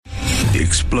the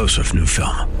explosive new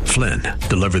film, Flynn,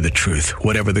 Deliver the Truth,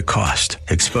 Whatever the Cost,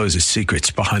 exposes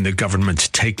secrets behind the government's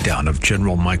takedown of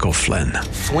General Michael Flynn.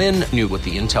 Flynn knew what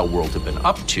the intel world had been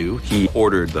up to. He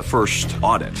ordered the first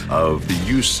audit of the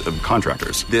use of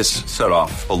contractors. This set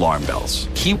off alarm bells.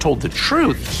 He told the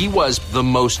truth. He was the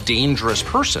most dangerous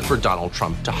person for Donald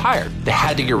Trump to hire. They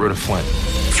had to get rid of Flynn.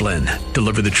 Flynn,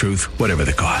 Deliver the Truth, Whatever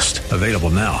the Cost. Available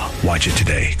now. Watch it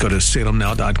today. Go to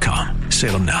salemnow.com.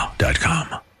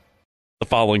 salemnow.com. The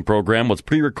following program was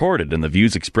pre-recorded, and the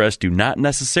views expressed do not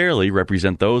necessarily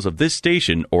represent those of this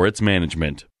station or its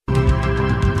management. We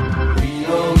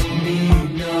don't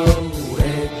need no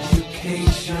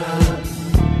education.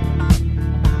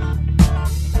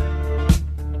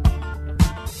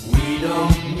 We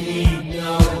don't need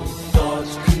no thought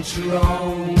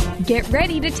control. Get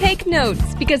ready to take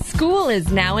notes because school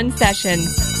is now in session.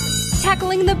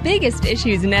 Tackling the biggest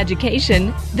issues in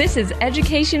education, this is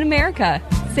Education America.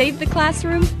 Save the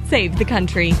classroom, save the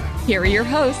country. Here are your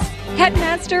hosts,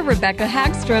 Headmaster Rebecca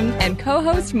Hagstrom and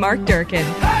co-host Mark Durkin.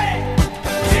 Hey,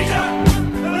 teacher,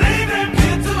 leave them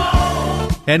kids alone.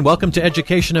 And welcome to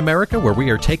Education America, where we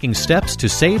are taking steps to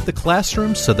save the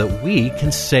classroom so that we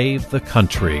can save the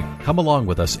country. Come along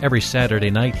with us every Saturday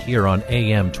night here on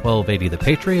AM 1280 The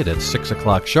Patriot at 6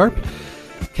 o'clock sharp.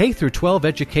 K through 12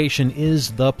 education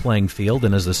is the playing field,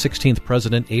 and as the 16th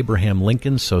President Abraham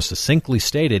Lincoln so succinctly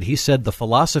stated, he said the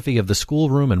philosophy of the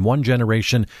schoolroom in one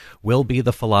generation will be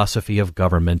the philosophy of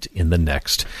government in the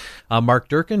next. I'm Mark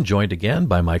Durkin, joined again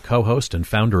by my co-host and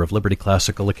founder of Liberty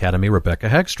Classical Academy, Rebecca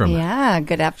Hagstrom. Yeah,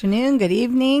 good afternoon, good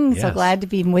evening. Yes. So glad to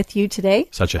be with you today.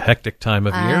 Such a hectic time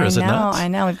of year, is it not? I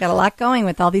know. We've got a lot going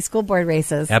with all these school board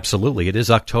races. Absolutely. It is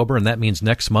October, and that means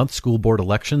next month school board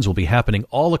elections will be happening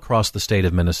all across the state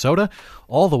of Minnesota,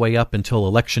 all the way up until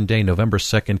Election Day, November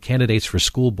 2nd. Candidates for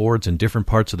school boards in different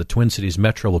parts of the Twin Cities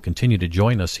Metro will continue to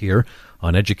join us here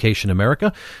on Education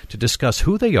America to discuss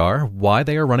who they are, why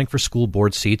they are running for school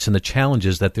board seats, and the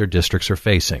challenges that their districts are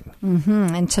facing.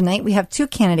 And tonight we have two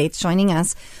candidates joining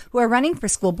us who are running for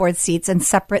school board seats in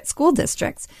separate school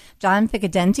districts. John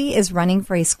Piccadenti is running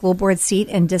for a school board seat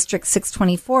in District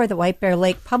 624, the White Bear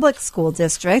Lake Public School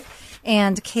District,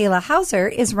 and Kayla Hauser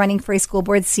is running for a school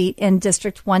board seat in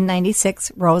District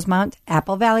 196, Rosemount,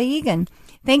 Apple Valley, Eagan.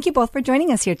 Thank you both for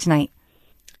joining us here tonight.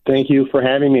 Thank you for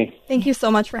having me. Thank you so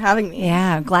much for having me.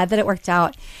 Yeah, glad that it worked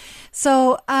out.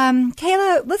 So,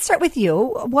 Kayla, let's start with you.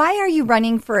 Why are you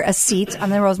running for a seat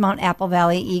on the Rosemount Apple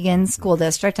Valley Eagan School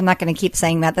District? I'm not going to keep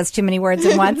saying that. That's too many words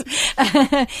at once.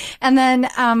 And then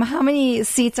how many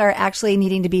seats are actually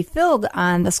needing to be filled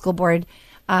on the school board?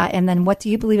 And then what do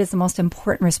you believe is the most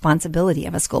important responsibility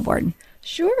of a school board?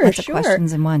 Sure. The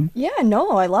questions in one. Yeah,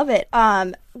 no, I love it.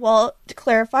 Well, to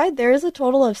clarify, there is a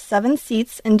total of 7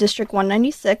 seats in District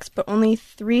 196, but only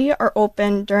 3 are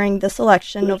open during this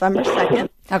election, November 2nd.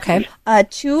 Okay.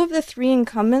 2 of the 3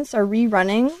 incumbents are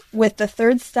rerunning, with the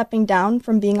 3rd stepping down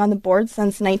from being on the board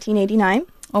since 1989.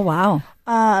 Oh, wow.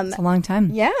 That's a long time.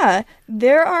 Yeah.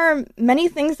 There are many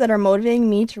things that are motivating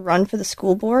me to run for the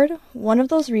school board. One of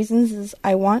those reasons is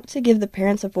I want to give the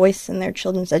parents a voice in their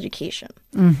children's education.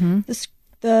 Mm-hmm.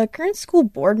 The current school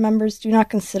board members do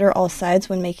not consider all sides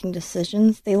when making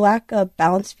decisions. They lack a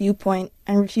balanced viewpoint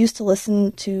and refuse to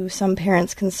listen to some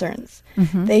parents' concerns.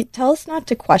 Mm-hmm. They tell us not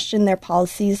to question their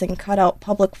policies and cut out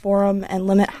public forum and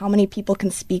limit how many people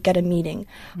can speak at a meeting.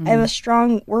 I have a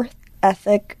strong work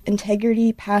ethic,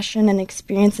 integrity, passion, and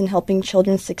experience in helping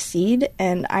children succeed,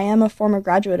 and I am a former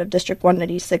graduate of District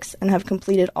 196 and have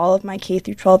completed all of my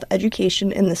K-12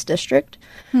 education in this district.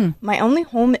 My only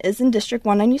home is in District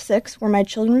 196, where my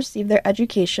children receive their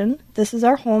education. This is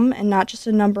our home and not just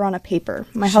a number on a paper.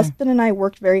 My husband and I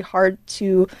worked very hard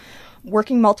to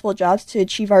working multiple jobs to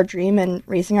achieve our dream and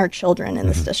raising our children in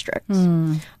this district.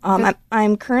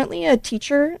 I'm currently a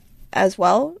teacher as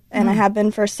well, and I have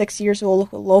been for 6 years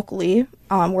locally,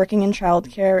 working in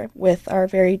childcare with our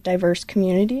very diverse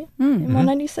community in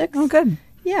 196. Oh, good.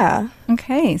 Yeah.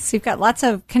 Okay, so you've got lots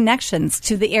of connections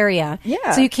to the area.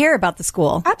 Yeah. So you care about the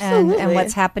school. Absolutely. And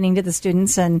what's happening to the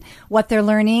students and what they're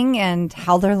learning and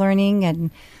how they're learning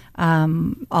and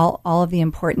all of the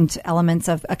important elements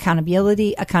of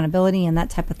accountability and that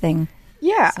type of thing.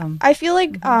 Yeah, So, I feel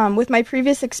like with my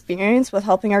previous experience with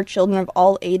helping our children of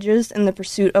all ages in the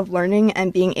pursuit of learning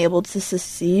and being able to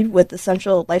succeed with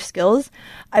essential life skills,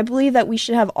 I believe that we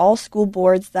should have all school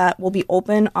boards that will be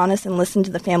open, honest, and listen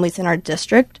to the families in our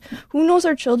district. Who knows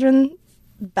our children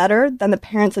better than the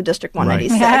parents of District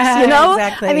 196, Right. you know?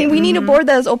 Exactly. I mean, we need a board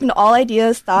that is open to all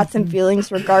ideas, thoughts, and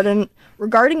feelings regarding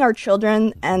regarding our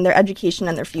children and their education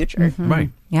and their future.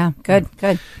 Right. Yeah, good.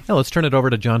 Now let's turn it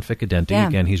over to John Ficadenti. Yeah.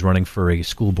 Again, he's running for a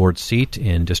school board seat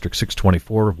in District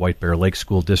 624 of White Bear Lake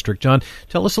School District. John,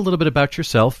 tell us a little bit about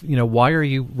yourself. Why are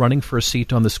you running for a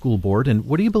seat on the school board, and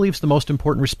what do you believe is the most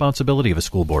important responsibility of a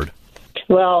school board?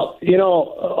 Well,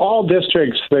 all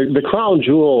districts, the crown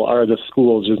jewel are the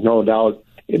schools, there's no doubt.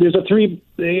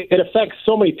 It affects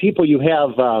so many people. You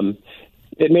have,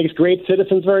 it makes great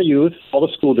citizens of our youth, all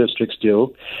the school districts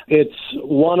do. It's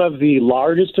one of the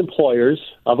largest employers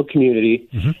of a community,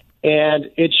 and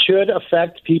it should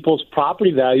affect people's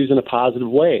property values in a positive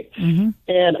way.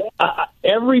 And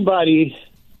everybody,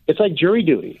 it's like jury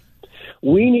duty.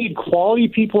 We need quality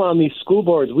people on these school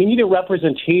boards. We need a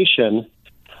representation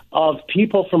of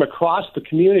people from across the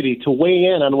community to weigh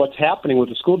in on what's happening with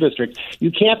the school district. You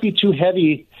can't be too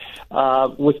heavy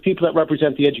with people that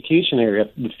represent the education area,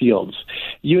 the fields.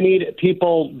 You need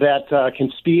people that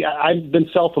can speak. I've been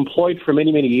self-employed for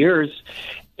many, many years,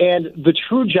 and the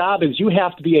true job is you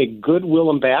have to be a goodwill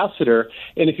ambassador,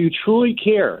 and if you truly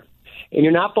care, and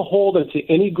you're not beholden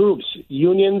to any groups,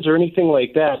 unions, or anything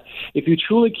like that, if you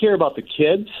truly care about the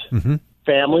kids,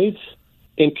 families,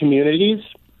 and communities,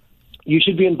 you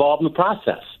should be involved in the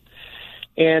process.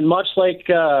 And much like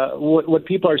what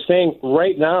people are saying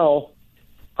right now,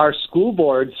 our school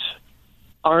boards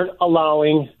aren't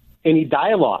allowing any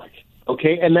dialogue.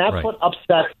 Okay, and that's what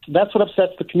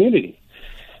upsets the community.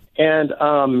 And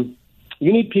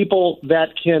you need people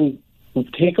that can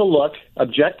take a look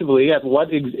objectively at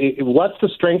what's the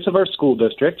strengths of our school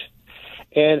district,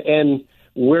 and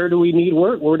where do we need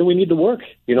work? Where do we need to work?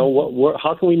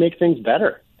 How can we make things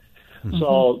better?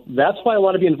 So that's why I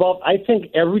want to be involved. I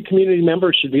think every community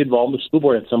member should be involved in the school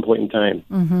board at some point in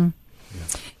time.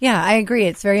 Yeah, I agree.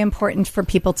 It's very important for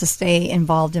people to stay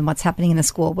involved in what's happening in the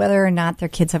school, whether or not their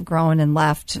kids have grown and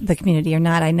left the community or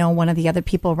not. I know one of the other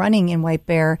people running in White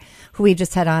Bear, who we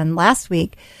just had on last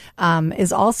week,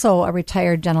 is also a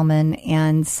retired gentleman,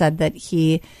 and said that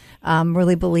he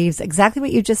really believes exactly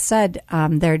what you just said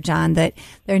there, John, that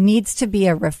there needs to be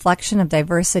a reflection of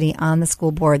diversity on the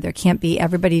school board. There can't be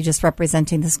everybody just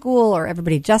representing the school or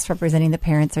everybody just representing the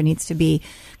parents. There needs to be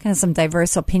kind of some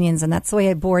diverse opinions, and that's the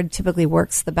way a board typically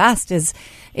works the best, is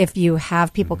if you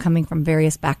have people coming from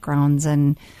various backgrounds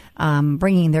and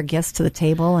bringing their gifts to the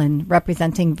table and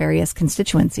representing various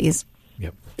constituencies.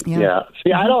 Yeah.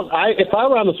 See, if I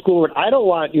were on the school board, I don't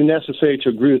want you necessarily to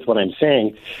agree with what I'm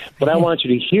saying, but I want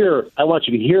you to hear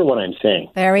what I'm saying.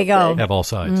 There we go. Have all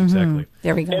sides, exactly.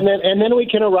 There we go. And then we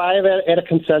can arrive at a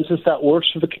consensus that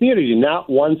works for the community, not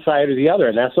one side or the other.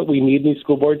 And that's what we need in these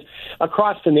school boards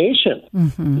across the nation.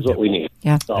 Is what we need.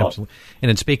 Yeah, so. Absolutely. And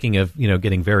in speaking of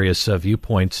getting various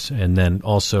viewpoints, and then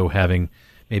also having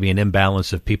maybe an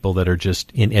imbalance of people that are just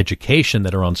in education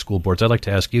that are on school boards. I'd like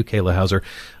to ask you, Kayla Hauser,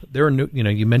 there are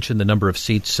you mentioned the number of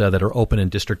seats that are open in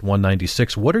District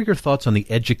 196. What are your thoughts on the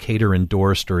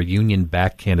educator-endorsed or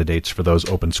union-backed candidates for those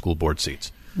open school board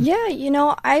seats? Yeah,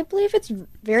 I believe it's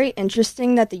very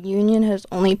interesting that the union has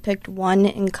only picked one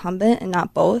incumbent and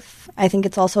not both. I think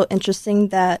it's also interesting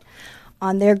that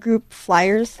on their group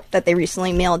flyers that they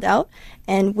recently mailed out,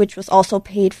 and which was also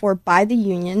paid for by the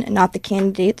union and not the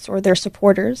candidates or their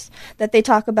supporters, that they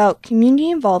talk about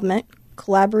community involvement,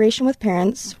 collaboration with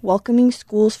parents, welcoming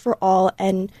schools for all,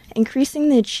 and increasing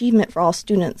the achievement for all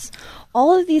students.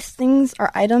 All of these things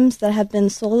are items that have been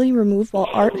slowly removed while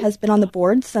Art has been on the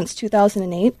board since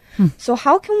 2008. So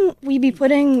how can we be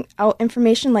putting out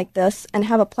information like this and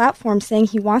have a platform saying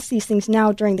he wants these things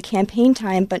now during the campaign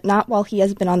time, but not while he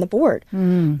has been on the board?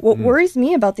 What worries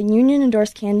me about the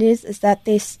union-endorsed candidates is that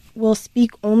they will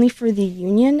speak only for the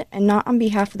union and not on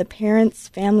behalf of the parents,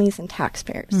 families, and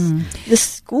taxpayers. The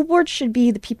school board should be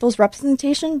the people's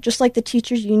representation, just like the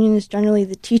teachers' union is generally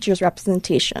the teachers'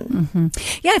 representation.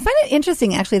 Yeah, I find it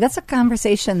interesting, actually. That's a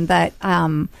conversation that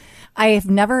I have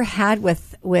never had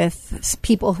with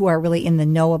people who are really in the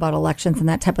know about elections and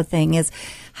that type of thing, is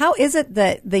how is it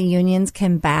that the unions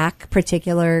can back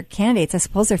particular candidates? I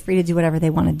suppose they're free to do whatever they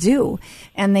want to do.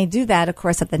 And they do that, of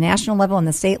course, at the national level and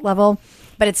the state level.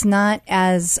 But it's not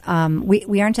as,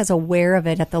 we aren't as aware of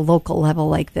it at the local level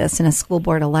like this in a school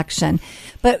board election.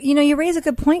 But, you raise a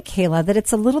good point, Kayla, that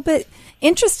it's a little bit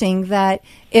interesting that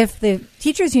if the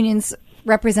teachers' unions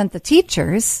represent the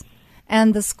teachers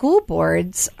and the school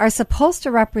boards are supposed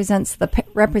to represent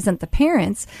the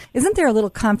parents, isn't there a little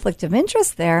conflict of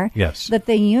interest there? Yes. That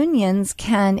the unions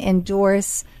can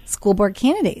endorse school board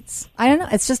candidates. I don't know.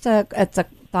 It's just a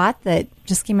thought that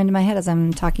just came into my head as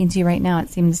I'm talking to you right now. It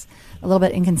seems a little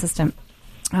bit inconsistent.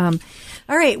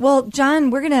 All right. Well, John,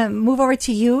 we're going to move over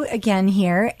to you again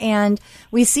here. And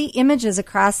we see images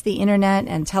across the internet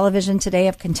and television today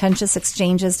of contentious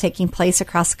exchanges taking place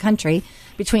across the country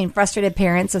between frustrated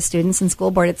parents of students and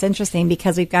school board. It's interesting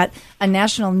because we've got a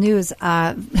national news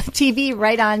TV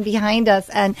right on behind us.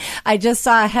 And I just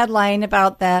saw a headline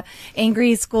about the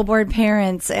angry school board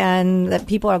parents and that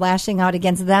people are lashing out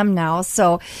against them now.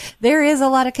 So there is a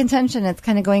lot of contention. It's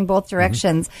kind of going both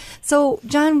directions. So,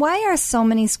 John, why are so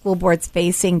many school boards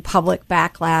facing public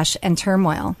backlash and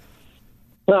turmoil?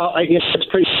 Well, I guess it's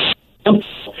pretty simple.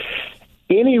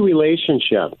 Any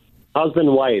relationship,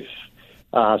 husband, wife,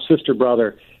 sister,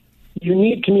 brother, you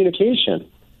need communication.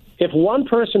 If one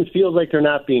person feels like they're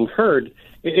not being heard,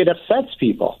 it upsets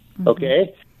people,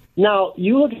 okay? Now,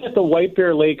 you look at the White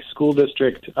Bear Lake School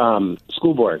District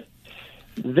School Board.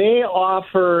 They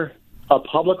offer a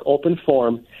public open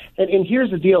forum, and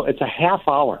here's the deal. It's a half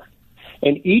hour,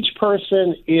 and each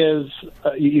person is,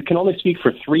 you can only speak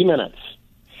for 3 minutes.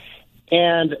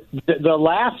 And the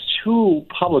last two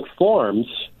public forums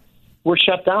were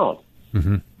shut down.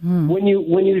 When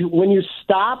you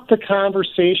stop the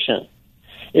conversation,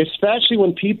 especially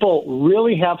when people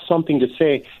really have something to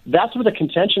say, that's where the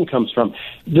contention comes from.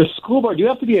 The school board, you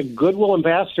have to be a goodwill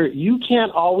ambassador. You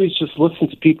can't always just listen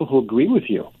to people who agree with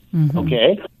you,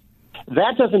 okay?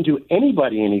 That doesn't do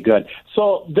anybody any good.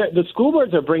 So the school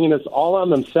boards are bringing this all on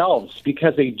themselves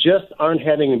because they just aren't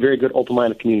having a very good open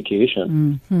line of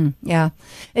communication. Yeah,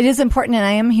 it is important, and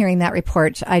I am hearing that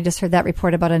report. I just heard that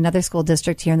report about another school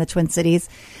district here in the Twin Cities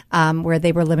where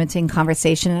they were limiting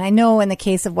conversation. And I know in the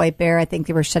case of White Bear, I think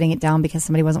they were shutting it down because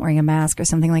somebody wasn't wearing a mask or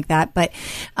something like that. But,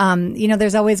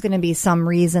 there's always going to be some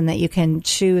reason that you can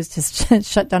choose to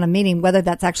shut down a meeting, whether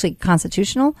that's actually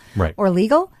constitutional or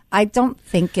legal. I don't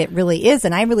think it really is,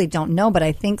 and I really don't know, but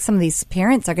I think some of these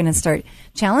parents are going to start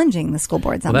challenging the school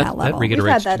boards on that level. We've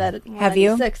had that at Have you?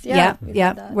 196,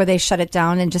 Yeah. Where they shut it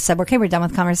down and just said, okay, we're done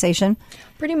with conversation.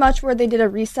 Pretty much where they did a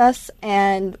recess,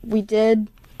 and we did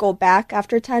go back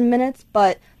after 10 minutes,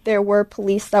 but there were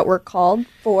police that were called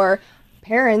for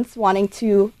parents wanting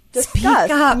to discuss.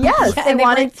 Speak up. Yes, Yeah, they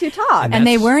wanted to talk. And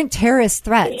they weren't terrorist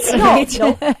threats.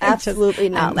 No, absolutely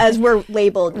not, as we're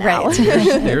labeled now. Right.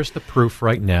 There's the proof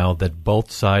right now that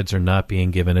both sides are not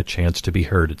being given a chance to be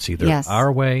heard. It's either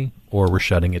our way or we're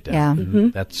shutting it down. Yeah.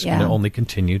 That's going to only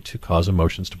continue to cause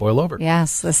emotions to boil over.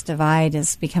 Yes, this divide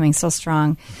is becoming so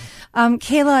strong.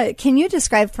 Kayla, can you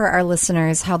describe for our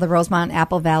listeners how the Rosemont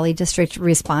Apple Valley District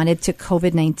responded to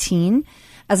COVID-19?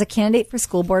 As a candidate for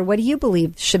school board, what do you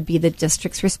believe should be the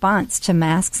district's response to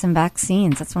masks and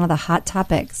vaccines? That's one of the hot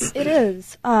topics. It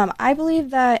is. I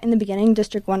believe that in the beginning,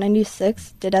 District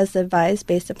 196 did as advised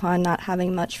based upon not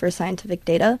having much for scientific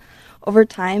data. Over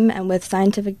time, and with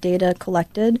scientific data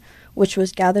collected, which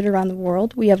was gathered around the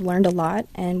world, we have learned a lot,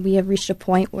 and we have reached a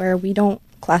point where we don't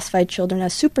classify children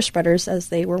as super spreaders as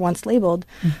they were once labeled.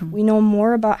 We know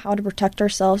more about how to protect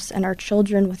ourselves and our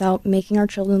children without making our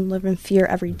children live in fear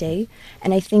every day.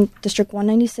 And I think District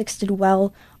 196 did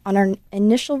well on our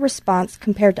initial response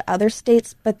compared to other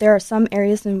states, but there are some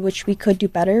areas in which we could do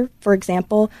better. For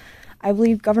example, I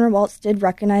believe Governor Walz did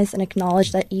recognize and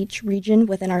acknowledge that each region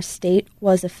within our state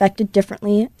was affected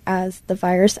differently as the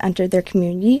virus entered their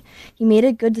community. He made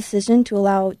a good decision to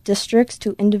allow districts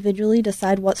to individually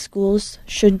decide what schools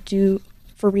should do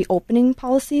for reopening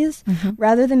policies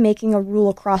rather than making a rule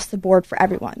across the board for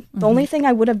everyone. The only thing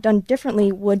I would have done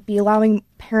differently would be allowing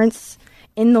parents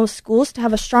in those schools to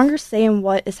have a stronger say in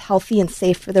what is healthy and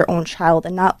safe for their own child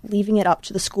and not leaving it up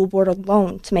to the school board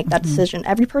alone to make that decision.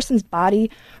 Every person's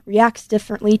body reacts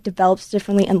differently, develops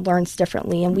differently, and learns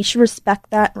differently, and we should respect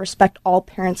that and respect all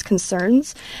parents'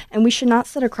 concerns, and we should not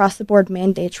set across-the-board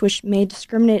mandates which may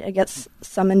discriminate against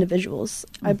some individuals.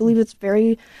 I believe it's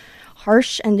very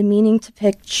harsh and demeaning to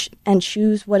pick and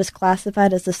choose what is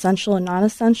classified as essential and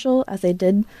non-essential, as they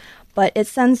did, but it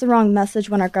sends the wrong message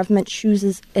when our government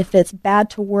chooses if it's bad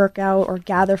to work out or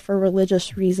gather for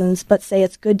religious reasons, but say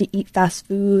it's good to eat fast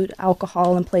food,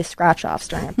 alcohol, and play scratch-offs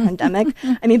during a pandemic.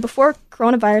 I mean, before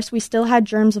coronavirus, we still had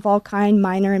germs of all kind,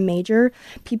 minor and major.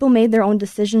 People made their own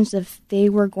decisions if they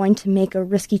were going to make a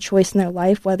risky choice in their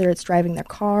life, whether it's driving their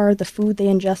car, the food they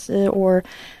ingested, or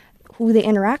who they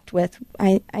interact with.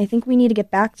 I think we need to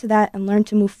get back to that and learn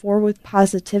to move forward with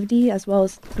positivity as well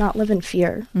as not live in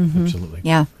fear. Absolutely.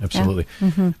 Yeah. Absolutely.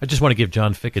 I just want to give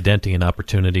John Ficcadenti an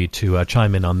opportunity to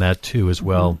chime in on that, too, as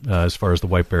well, as far as the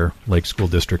White Bear Lake School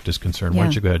District is concerned. Why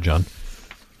don't you go ahead, John?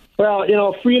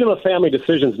 Well, freedom of family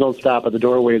decisions don't stop at the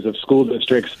doorways of school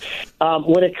districts.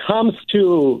 When it comes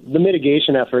to the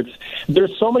mitigation efforts,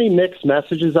 there's so many mixed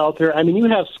messages out there. I mean, you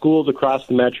have schools across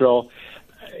the metro.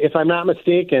 if I'm not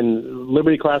mistaken,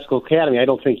 Liberty Classical Academy, I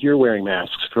don't think you're wearing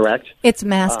masks, correct? It's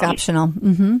mask optional.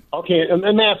 Mm-hmm. Okay,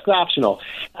 and mask optional.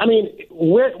 I mean,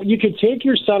 where you could take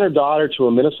your son or daughter to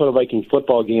a Minnesota Viking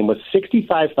football game with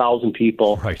 65,000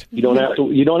 people. Right. You don't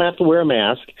have to wear a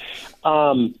mask.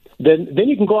 Then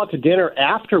you can go out to dinner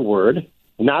afterward,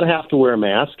 not have to wear a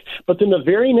mask. But then the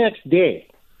very next day,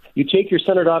 you take your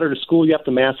son or daughter to school, you have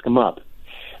to mask them up.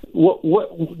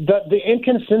 The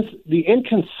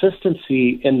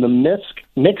inconsistency in the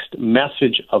mixed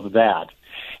message of that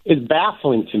is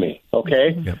baffling to me.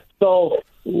 Okay, Yep. So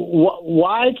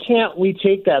why can't we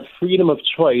take that freedom of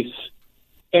choice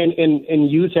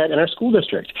and use that in our school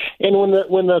district? And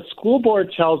when the school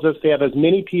board tells us they have as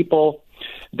many people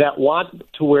that want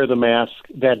to wear the mask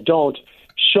that don't,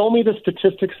 show me the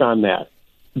statistics on that.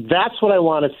 That's what I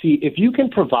want to see. If you can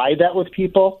provide that with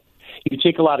people, you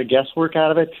take a lot of guesswork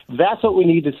out of it. That's what we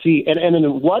need to see. And then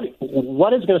what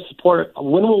is going to support?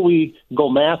 When will we go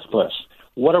maskless?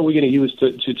 What are we going to use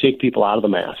to take people out of the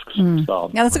masks?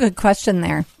 So, yeah, that's a good question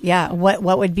there. Yeah, what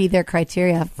would be their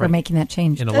criteria for making that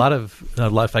change? And a lot,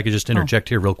 if I could just interject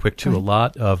here real quick too, a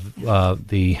lot of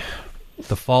the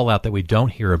fallout that we don't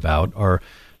hear about are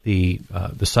the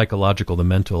psychological, the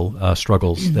mental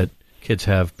struggles that kids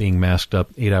have being masked up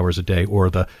 8 hours a day, or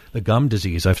the gum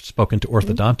disease. I've spoken to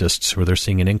orthodontists where they're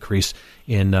seeing an increase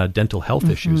in dental health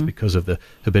issues because of the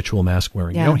habitual mask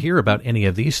wearing. Yeah. You don't hear about any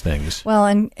of these things. Well,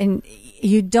 and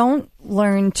you don't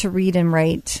learn to read and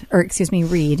write, or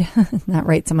read, not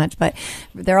write so much, but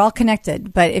they're all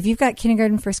connected. But if you've got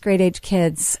kindergarten, first grade age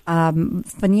kids,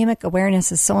 phonemic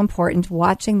awareness is so important.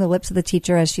 Watching the lips of the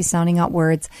teacher as she's sounding out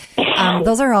words,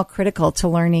 those are all critical to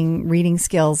learning reading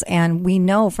skills. And we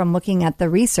know from looking at the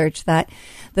research that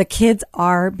the kids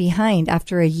are behind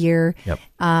after a year. Yep.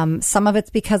 Some of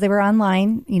it's because they were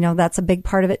online. That's a big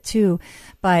part of it too.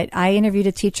 But I interviewed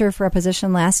a teacher for a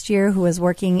position last year who was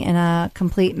working in a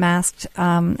complete masked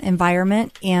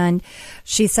environment. And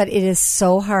she said it is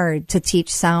so hard to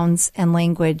teach sounds and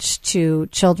language to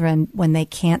children when they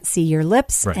can't see your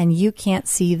lips and you can't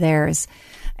see theirs.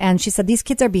 And she said, these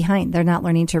kids are behind. They're not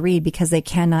learning to read because they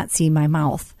cannot see my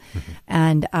mouth.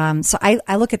 And so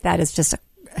I look at that as just a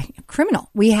criminal.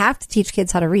 We have to teach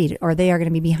kids how to read or they are going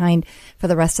to be behind for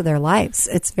the rest of their lives.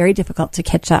 It's very difficult to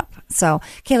catch up. So,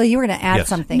 Kayla, you were going to add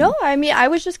something. No, I mean, I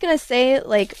was just going to say,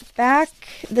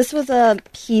 this was a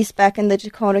piece back in the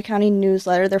Dakota County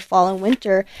newsletter, their fall and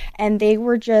winter, and they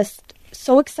were just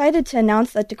so excited to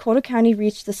announce that Dakota County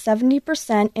reached the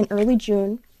 70% in early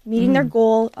June, meeting their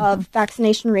goal of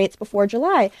vaccination rates before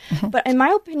July. But in my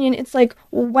opinion, it's like,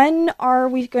 when are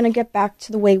we going to get back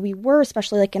to the way we were,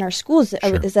 especially in our schools?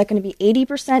 Sure. Is that going to be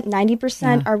 80%, 90%?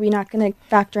 Yeah. Are we not going to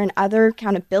factor in other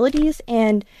accountabilities?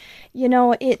 And,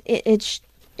 it's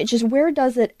just, where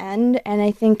does it end? And I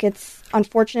think it's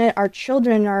unfortunate. Our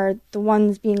children are the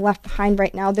ones being left behind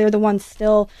right now. They're the ones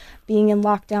still being in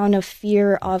lockdown of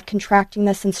fear of contracting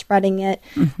this and spreading it,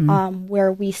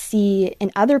 where we see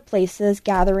in other places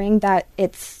gathering that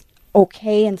it's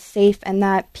okay and safe and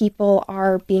that people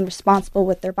are being responsible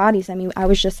with their bodies. I mean, I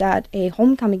was just at a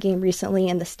homecoming game recently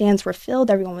and the stands were filled.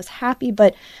 Everyone was happy,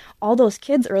 but all those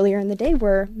kids earlier in the day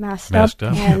were masked up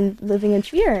and living in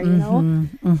fear,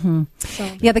 So.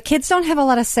 Yeah, the kids don't have a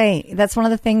lot of say. That's one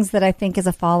of the things that I think is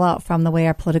a fallout from the way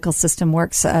our political system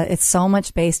works. It's so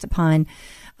much based upon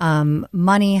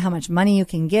money, how much money you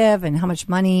can give and how much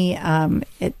money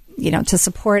to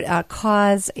support a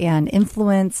cause and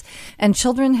influence. And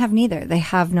children have neither. They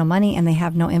have no money and they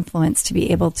have no influence to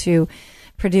be able to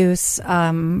produce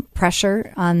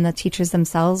pressure on the teachers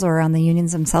themselves or on the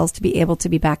unions themselves to be able to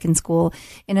be back in school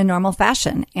in a normal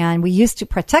fashion. And we used to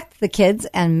protect the kids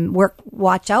and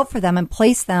watch out for them and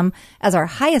place them as our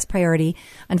highest priority.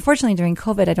 Unfortunately, during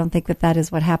COVID, I don't think that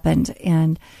is what happened.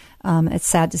 And it's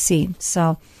sad to see.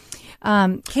 So,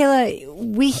 Kayla,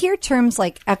 we hear terms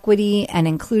like equity and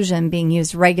inclusion being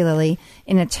used regularly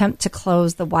in an attempt to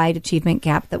close the wide achievement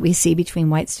gap that we see between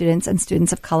white students and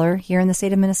students of color here in the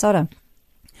state of Minnesota.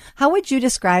 How would you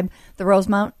describe the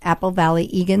Rosemount, Apple Valley,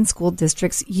 Eagan School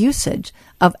District's usage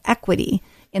of equity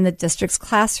in the district's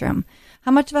classroom?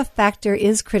 How much of a factor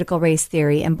is critical race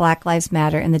theory and Black Lives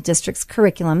Matter in the district's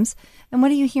curriculums? And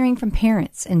what are you hearing from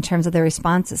parents in terms of their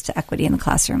responses to equity in the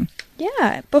classroom?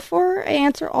 Yeah, before I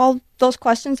answer all those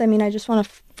questions, I mean, I just want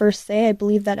to first say I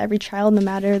believe that every child, no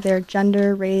matter their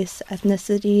gender, race,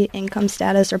 ethnicity, income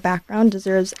status, or background,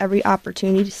 deserves every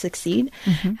opportunity to succeed.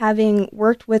 Having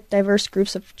worked with diverse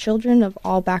groups of children of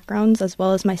all backgrounds, as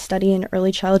well as my study in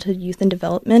early childhood, youth, and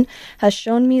development, has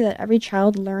shown me that every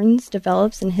child learns,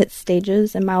 develops, and hits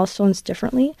stages and milestones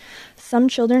differently. some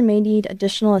children may need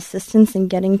additional assistance in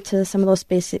getting to some of those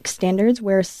basic standards,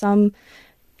 where some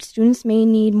students may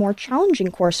need more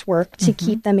challenging coursework to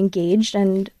keep them engaged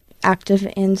and active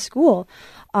in school.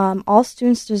 All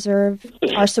students deserve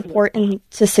our support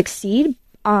to succeed.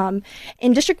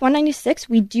 In District 196,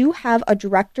 we do have a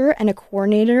director and a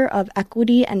coordinator of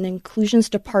Equity and Inclusions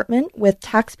Department with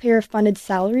taxpayer-funded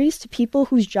salaries to people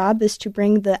whose job is to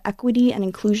bring the equity and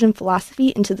inclusion philosophy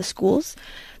into the schools.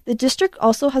 The district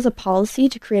also has a policy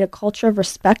to create a culture of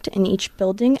respect in each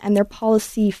building, and their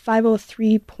policy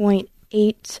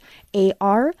 503.8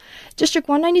 AR. District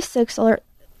 196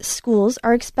 schools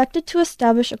are expected to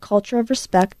establish a culture of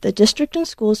respect. The district and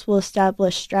schools will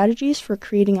establish strategies for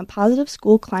creating a positive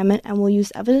school climate and will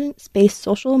use evidence-based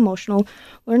social-emotional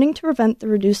learning to prevent the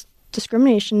reduced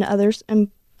discrimination to others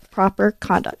and proper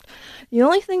conduct. The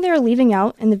only thing they are leaving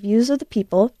out in the views of the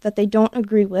people that they don't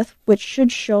agree with, which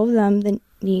should show them the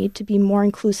need to be more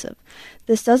inclusive.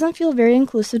 This doesn't feel very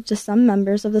inclusive to some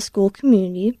members of the school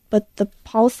community, but the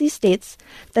policy states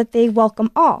that they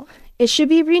welcome all. It should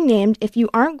be renamed if you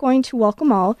aren't going to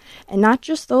welcome all, and not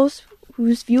just those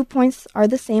whose viewpoints are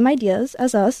the same ideas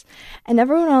as us, and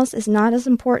everyone else is not as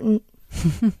important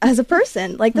as a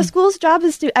person. Like, the school's job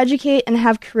is to educate and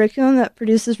have curriculum that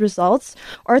produces results,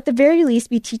 or at the very least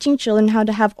be teaching children how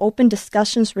to have open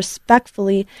discussions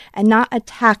respectfully and not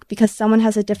attack because someone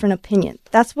has a different opinion.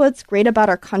 That's what's great about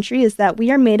our country, is that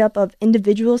we are made up of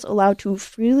individuals allowed to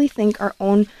freely think our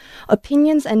own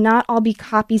opinions and not all be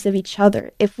copies of each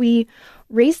other. If we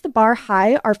raise the bar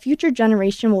high, our future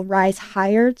generation will rise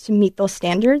higher to meet those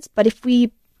standards. But if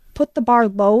we put the bar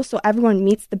low so everyone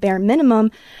meets the bare minimum,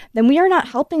 then we are not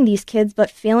helping these kids but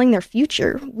failing their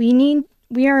future. We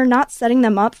are not setting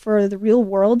them up for the real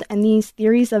world, and these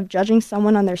theories of judging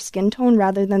someone on their skin tone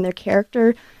rather than their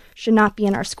character should not be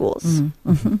in our schools.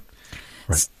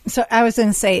 Right. So I was going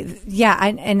to say, yeah,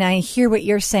 and I hear what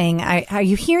you're saying. Are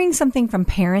you hearing something from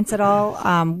parents at all?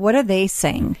 What are they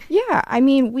saying? Yeah,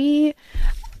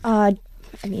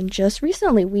 just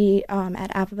recently, we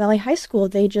at Apple Valley High School,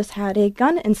 they just had a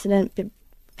gun incident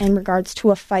in regards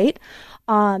to a fight.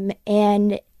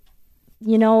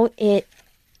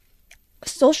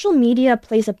 Social media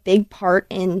plays a big part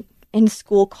in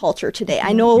school culture today.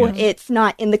 I know it's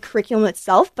not in the curriculum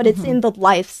itself, but it's in the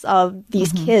lives of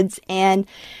these kids. And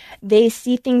they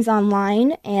see things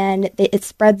online, and it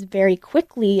spreads very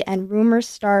quickly, and rumors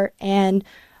start, and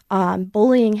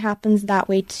bullying happens that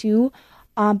way too.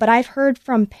 But I've heard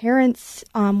from parents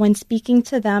when speaking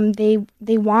to them, they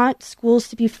want schools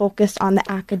to be focused on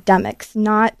the academics,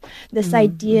 not this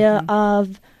idea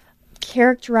of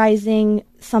characterizing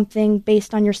something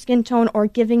based on your skin tone or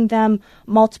giving them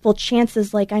multiple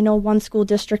chances. Like, I know one school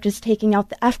district is taking out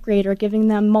the F grade or giving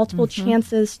them multiple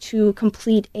chances to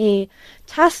complete a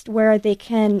test where they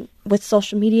can, with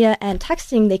social media and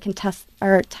texting, they can text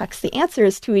the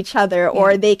answers to each other,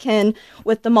 or they can,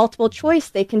 with the multiple choice,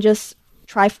 they can just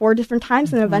try 4 different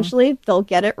times and eventually they'll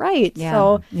get it right.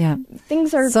 So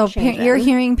things are changing. You're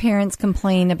hearing parents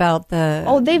complain about the...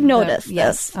 Oh, they've noticed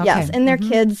this. Yes, in their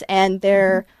kids and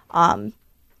their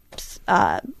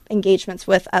engagements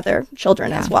with other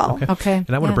children as well. Okay.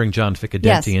 And I want to bring John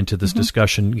Ficcadenti into this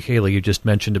discussion. Haley, you just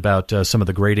mentioned about some of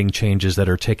the grading changes that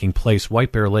are taking place.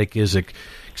 White Bear Lake is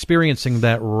experiencing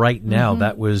that right now.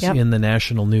 That was in the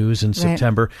national news in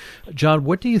September. John,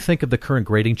 what do you think of the current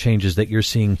grading changes that you're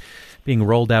seeing being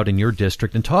rolled out in your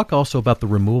district? And talk also about the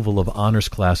removal of honors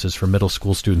classes for middle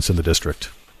school students in the district.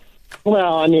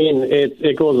 Well, I mean,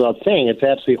 it goes without saying. It's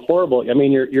absolutely horrible. I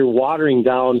mean, you're watering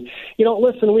down.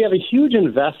 Listen, we have a huge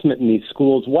investment in these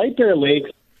schools. White Bear Lake,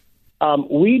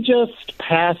 we just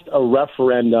passed a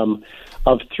referendum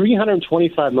of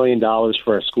 $325 million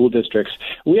for our school districts.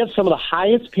 We have some of the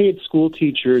highest paid school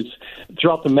teachers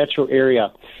throughout the metro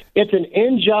area. It's an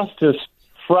injustice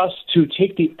for us to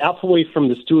take the F away from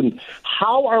the student.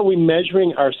 How are we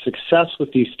measuring our success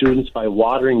with these students by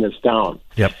watering this down?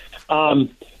 Yep.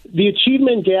 The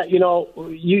achievement gap,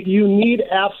 you need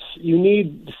Fs, you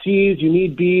need Cs, you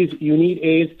need Bs, you need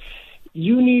As.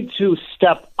 You need to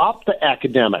step up the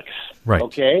academics. Right.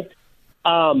 Okay?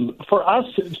 For us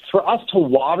to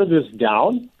water this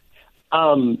down,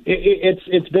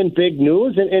 it's been big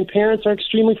news, and parents are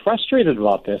extremely frustrated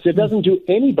about this. It doesn't do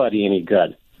anybody any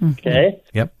good. Okay?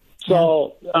 Yep.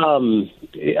 So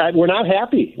we're not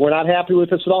happy. We're not happy with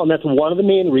this at all, and that's one of the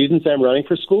main reasons I'm running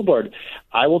for school board.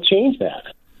 I will change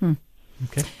that.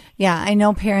 Okay. Yeah, I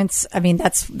know parents. I mean,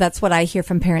 that's what I hear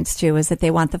from parents too, is that they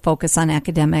want the focus on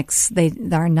academics. They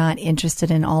are not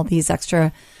interested in all these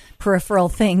extra peripheral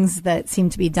things that seem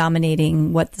to be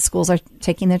dominating what the schools are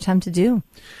taking their time to do.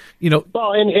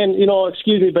 Well, and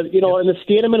excuse me, but, in the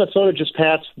state of Minnesota just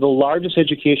passed the largest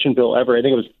education bill ever. I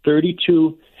think it was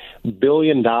 $32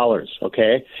 billion,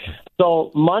 okay?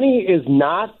 So money is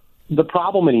not the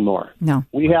problem anymore. No.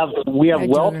 We have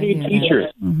well-paid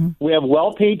teachers. Mm-hmm. We have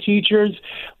well-paid teachers.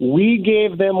 We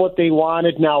gave them what they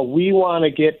wanted. Now we want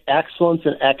to get excellence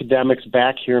in academics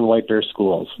back here in White Bear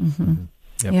schools. Mm-hmm.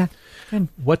 Yep. Yeah. Good.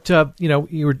 What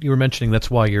you were mentioning, that's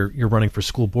why you're running for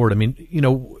school board. I mean,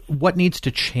 what needs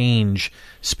to change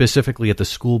specifically at the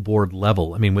school board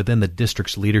level? I mean, within the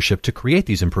district's leadership to create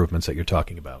these improvements that you're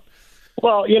talking about.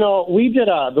 Well, we did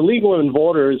the League of Women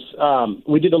Voters.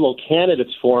 We did a little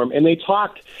candidates forum, and they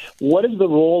talked, what is the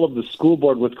role of the school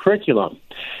board with curriculum?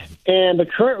 And the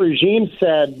current regime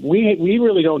said, we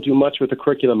really don't do much with the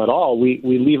curriculum at all. We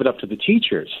leave it up to the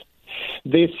teachers.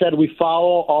 They said we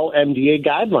follow all MDA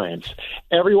guidelines.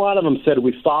 Every one of them said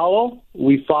we follow.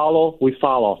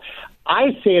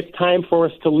 I say it's time for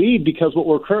us to lead because what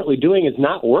we're currently doing is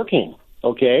not working.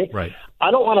 Okay? Right. I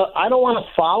don't want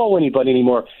to follow anybody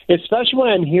anymore, especially when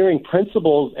I'm hearing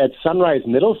principals at Sunrise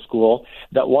Middle School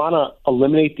that want to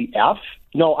eliminate the F.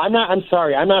 No, I'm not. I'm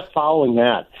sorry. I'm not following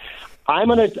that. I'm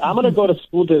gonna go to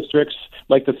school districts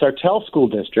like the Sartell School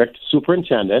District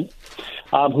superintendent,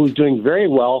 who's doing very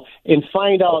well, and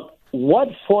find out what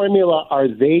formula are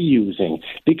they using,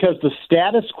 because the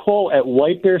status quo at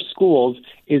White Bear schools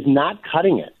is not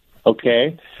cutting it.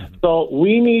 Okay, so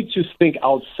we need to think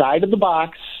outside of the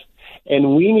box.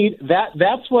 And we need that.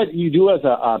 That's what you do as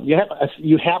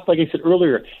you have, like I said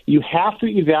earlier, you have to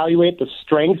evaluate the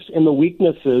strengths and the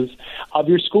weaknesses of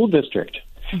your school district,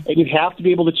 and you have to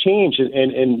be able to change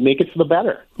and make it for the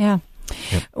better. Yeah.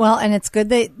 Yep. Well, and it's good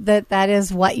that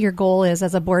is what your goal is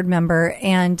as a board member.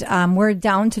 And we're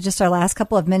down to just our last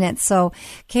couple of minutes. So,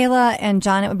 Kayla and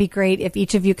John, it would be great if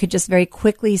each of you could just very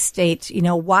quickly state,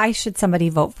 why should somebody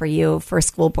vote for you for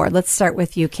school board? Let's start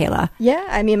with you, Kayla. Yeah,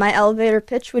 I mean, my elevator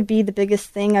pitch would be the biggest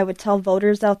thing I would tell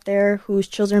voters out there whose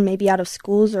children may be out of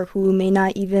schools or who may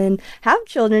not even have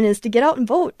children is to get out and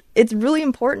vote. It's really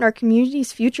important. Our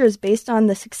community's future is based on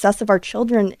the success of our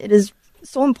children. It is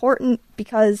so important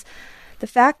because the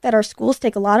fact that our schools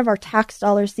take a lot of our tax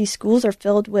dollars, these schools are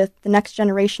filled with the next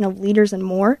generation of leaders and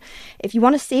more. If you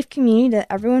want a safe community that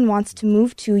everyone wants to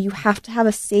move to, you have to have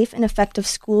a safe and effective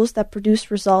schools that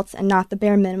produce results and not the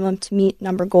bare minimum to meet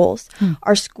number goals.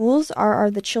 Our schools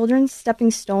are the children's stepping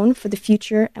stone for the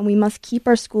future, and we must keep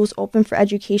our schools open for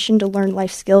education to learn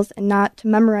life skills and not to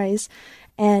memorize,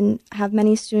 and have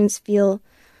many students feel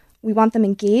we want them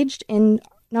engaged in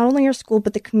not only our school,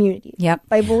 but the community. Yep.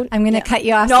 By vote, I'm going to cut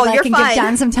you off so I can give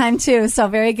John some time, too. So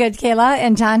very good, Kayla.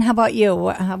 And John, how about you?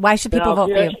 Why should people vote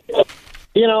for you?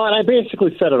 And I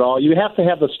basically said it all. You have to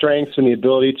have the strengths and the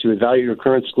ability to evaluate your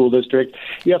current school district.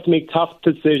 You have to make tough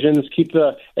decisions, keep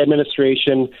the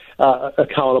administration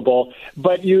accountable.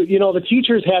 But, the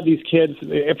teachers have these kids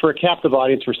for a captive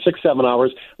audience for 6-7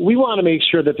 hours. We want to make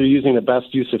sure that they're using the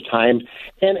best use of time.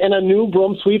 And a new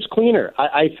broom sweeps cleaner.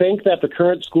 I think that the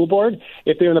current school board,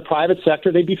 if they're in the private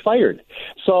sector, they'd be fired.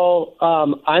 So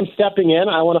I'm stepping in.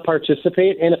 I want to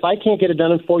participate. And if I can't get it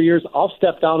done in 4 years, I'll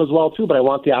step down as well, too. But I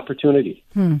want the opportunity.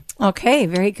 Okay,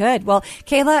 very good. Well,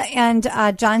 Kayla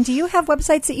and John, do you have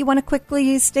websites that you want to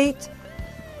quickly state?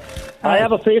 I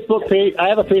have a Facebook page. I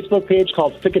have a Facebook page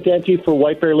called Ficadenti for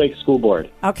White Bear Lake School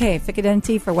Board. Okay,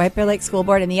 Ficadenti for White Bear Lake School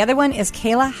Board, and the other one is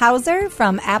Kayla Hauser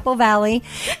from Apple Valley,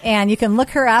 and you can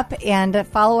look her up and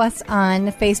follow us on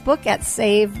Facebook at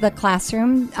Save the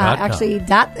Classroom.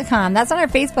 .com. That's on our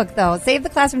Facebook though.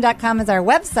 SaveTheClassroom.com is our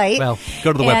website. Well,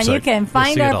 go to the website, and you can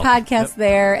find our podcast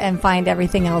there and find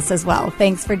everything else as well.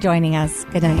 Thanks for joining us.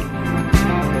 Good night.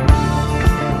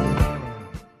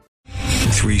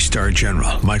 3-star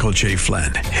General Michael J.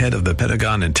 Flynn, head of the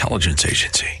Pentagon Intelligence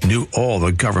Agency, knew all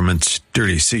the government's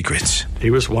dirty secrets. He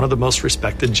was one of the most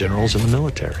respected generals in the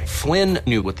military. Flynn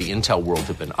knew what the intel world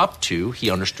had been up to.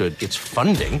 He understood its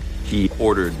funding. He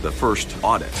ordered the first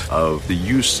audit of the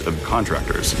use of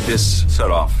contractors. This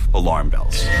set off alarm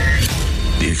bells.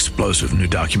 The explosive new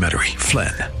documentary,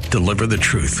 Flynn, Deliver the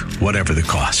Truth, Whatever the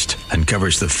Cost,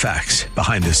 uncovers the facts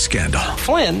behind this scandal.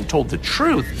 Flynn told the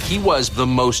truth. He was the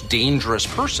most dangerous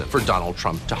person for Donald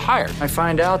Trump to hire. I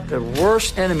find out the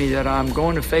worst enemy that I'm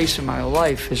going to face in my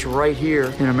life is right here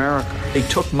in America. They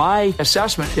took my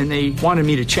assessment and they wanted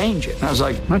me to change it. And I was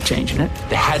like, I'm not changing it.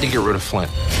 They had to get rid of Flynn.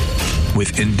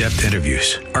 With in-depth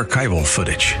interviews, archival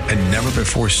footage, and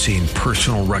never-before-seen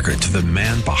personal records of the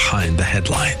man behind the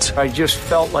headlines. I just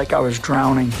felt like I was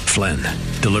drowning. Flynn,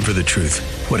 Deliver the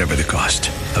Truth, Whatever the Cost.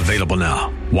 Available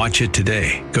now. Watch it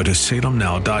today. Go to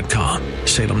salemnow.com.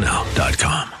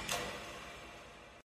 salemnow.com.